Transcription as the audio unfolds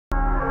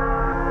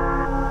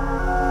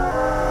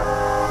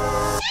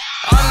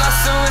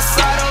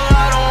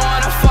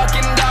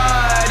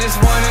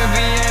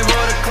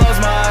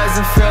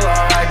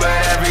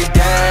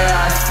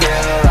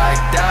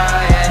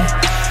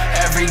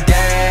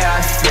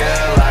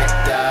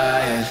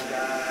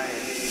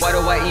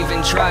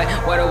even try?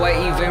 Why do I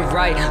even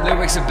write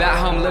lyrics about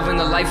how I'm living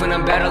the life when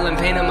I'm battling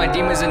pain on my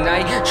demons at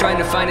night? Trying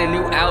to find a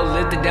new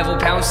outlet, the devil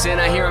pouncing,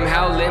 I hear him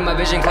howling, my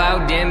vision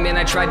cloud dim, and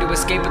I tried to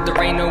escape but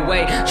there ain't no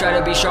way. Try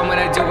to be strong when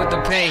I deal with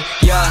the pain,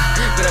 yeah,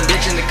 but I'm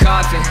ditching the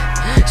coffin,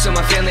 so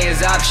my family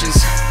has options.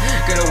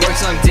 Gonna work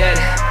till I'm dead,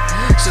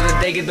 so that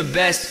they get the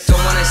best.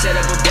 Don't wanna set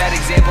up a bad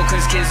example,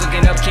 cause kids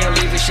looking up can't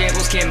leave a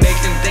shambles. Can't make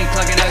them think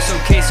plugging out's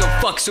okay, so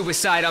fuck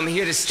suicide, I'm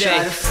here to stay.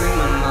 Try to free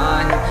my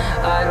mind,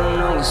 I don't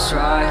know what's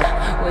right,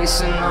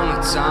 wasting all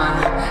my time,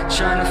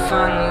 trying to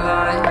find a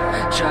light.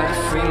 Try to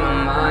free my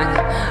mind,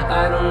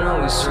 I don't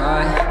know what's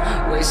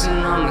right,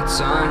 wasting all my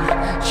time,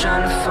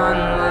 trying to find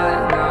a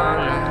light.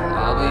 No, no.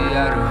 I'll be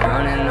out of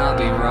running, I'll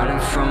be running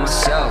from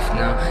myself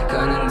now.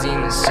 Gunning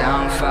demons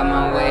down, find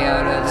my way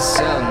out of the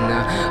cell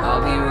now.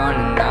 I'll be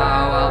running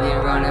now, I'll be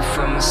running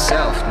from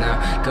myself now.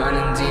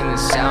 Gunning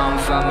demons down,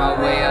 find my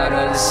way out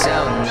of the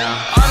cell now.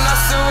 I'm not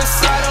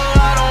suicidal,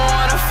 I don't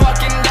wanna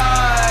fucking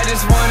die. I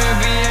just wanna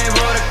be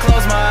able to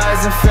close my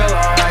eyes and feel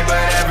alright.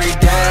 But every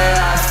day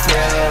I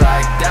feel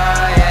like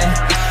dying.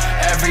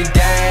 Every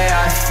day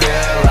I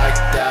feel like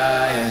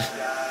dying.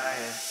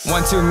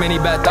 One too many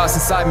bad thoughts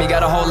inside me,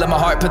 got a hole in my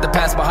heart, put the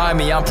past behind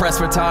me. I'm pressed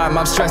for time,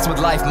 I'm stressed with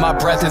life, my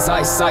breath is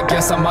ice. I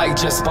guess I might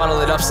just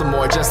bottle it up some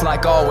more, just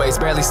like always.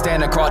 Barely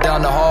standing, crawl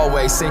down the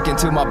hallway, sink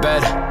into my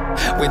bed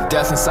with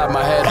death inside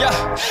my head. Yeah,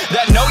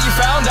 that note you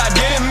found, I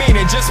didn't mean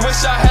it. Just wish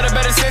I had a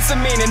better sense of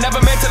meaning.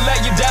 Never meant to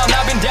let you down,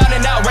 I've been down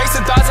and out.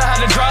 Racing thoughts, I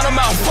had to drown them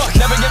out. Fuck,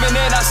 never giving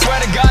in, I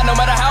swear to God. No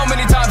matter how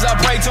many times I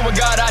pray to a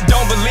God I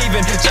don't believe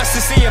in, just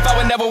to see if I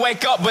would never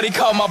wake up, but he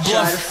called my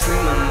bluff. Try to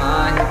free my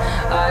mind,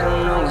 I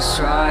don't know what's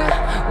right,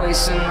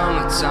 wasting all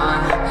my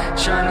time,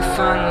 trying to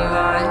find a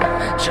light.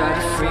 Try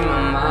to free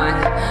my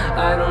mind,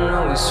 I don't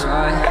know what's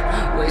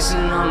right,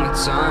 wasting all my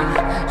time,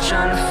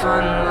 trying to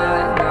find a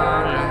light.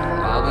 No,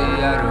 no. I'll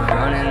be out of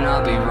running,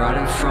 I'll be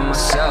running from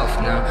myself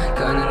now.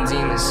 Gunning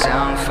demons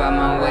down, find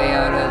my way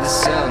out of the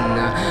cell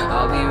now.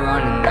 I'll be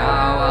running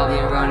now, I'll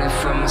be running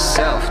from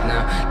myself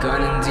now.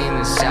 Gunning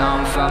demons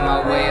down, find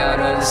my way out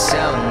of the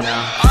cell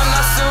now. I'm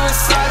not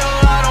suicidal,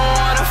 I don't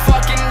wanna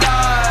fucking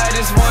die. I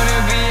just wanna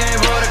be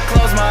able to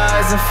close my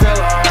eyes and feel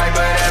alright.